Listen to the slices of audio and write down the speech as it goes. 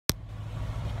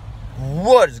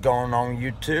What is going on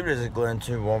YouTube? This is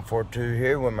Glenn2142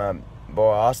 here with my boy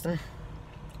Austin.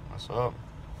 What's up?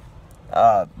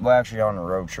 We're actually on a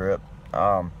road trip.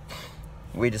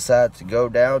 We decided to go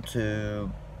down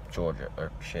to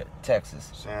Texas.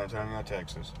 San Antonio,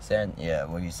 Texas. San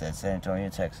Antonio,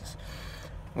 Texas.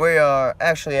 We are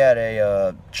actually at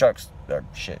a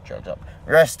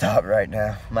rest stop right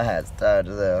now. My hat's tied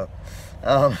to that.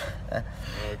 Yeah,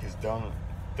 because Dum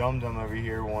over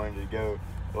here wanted to go.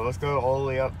 Well, let's go all the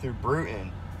way up through Bruton.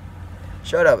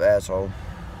 Shut up, asshole.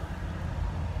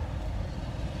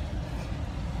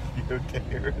 You okay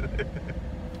with it?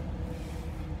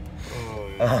 Oh,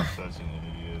 you're such an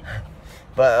idiot.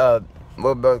 But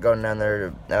we're both going down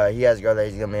there. He has a girl that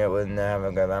he's gonna meet up with, and I have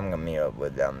a girl that I'm gonna meet up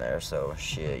with down there. So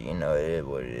shit, you know, it is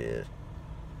what it is.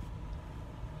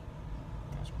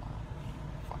 That's my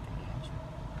fucking answer.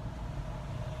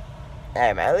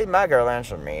 Hey man, at least my girl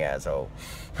answered me, asshole.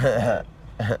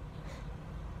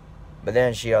 But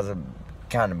then she also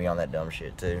kind of be on that dumb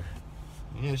shit too.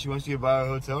 Yeah, she wants you to buy a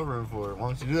hotel room for her. Why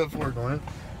don't you do that for her, Glenn?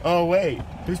 Oh wait,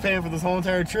 who's paying for this whole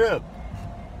entire trip?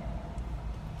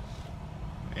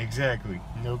 Exactly.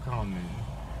 No comment.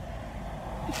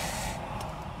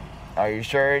 Are you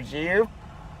sure it's you?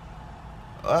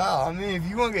 Well, I mean, if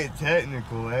you want to get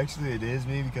technical, actually it is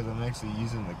me because I'm actually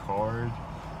using the card.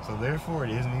 So therefore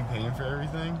it is me paying for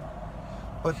everything.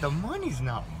 But the money's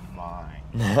not mine.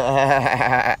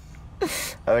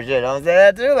 Oh shit, don't say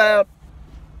that too loud.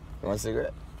 You want a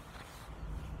cigarette?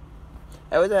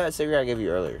 Hey, what's that cigarette I gave you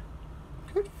earlier?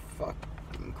 Good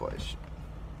fucking question.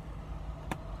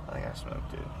 I think I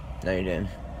smoked it. No, you didn't.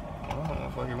 I don't know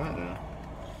if I went then.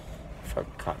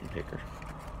 Fucking cotton picker.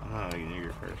 I'm not like a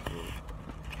nigger first.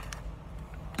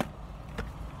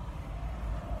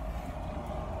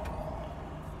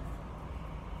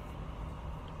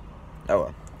 Oh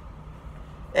well.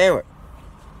 Anyway.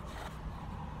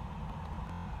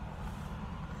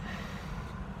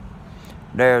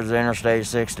 There's Interstate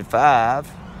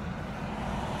 65.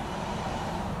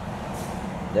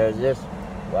 There's this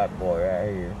white boy right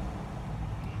here.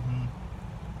 Mm-hmm.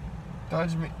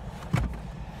 Touch me.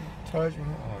 Touch me.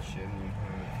 Oh shit.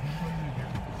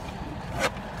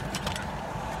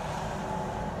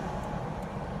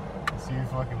 Let's see who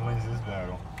fucking wins this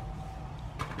battle.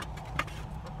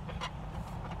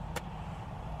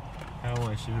 I don't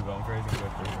want to shoot it, but I'm afraid to go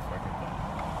through the fucking thing.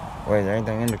 Wait, is there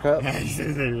anything in the cup? Yeah,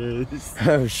 there is.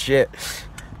 Oh shit.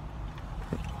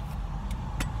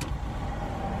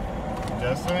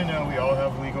 Just so you know, we all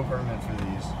have legal permits for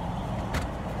these.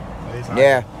 At least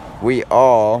Yeah, we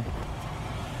all.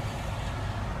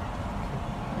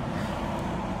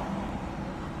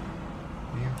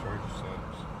 Me in charge of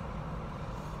subs.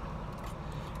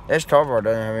 This tar bar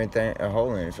doesn't have anything, a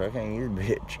hole in it, so I can't use it,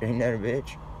 bitch. Ain't that a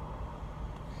bitch?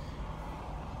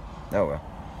 Oh well.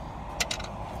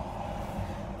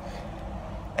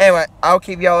 Anyway, I'll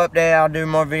keep y'all updated. I'll do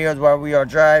more videos while we are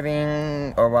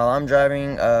driving, or while I'm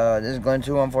driving. This is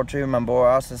Glenn2142, my boy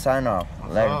Austin, signing off.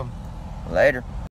 Later. Later.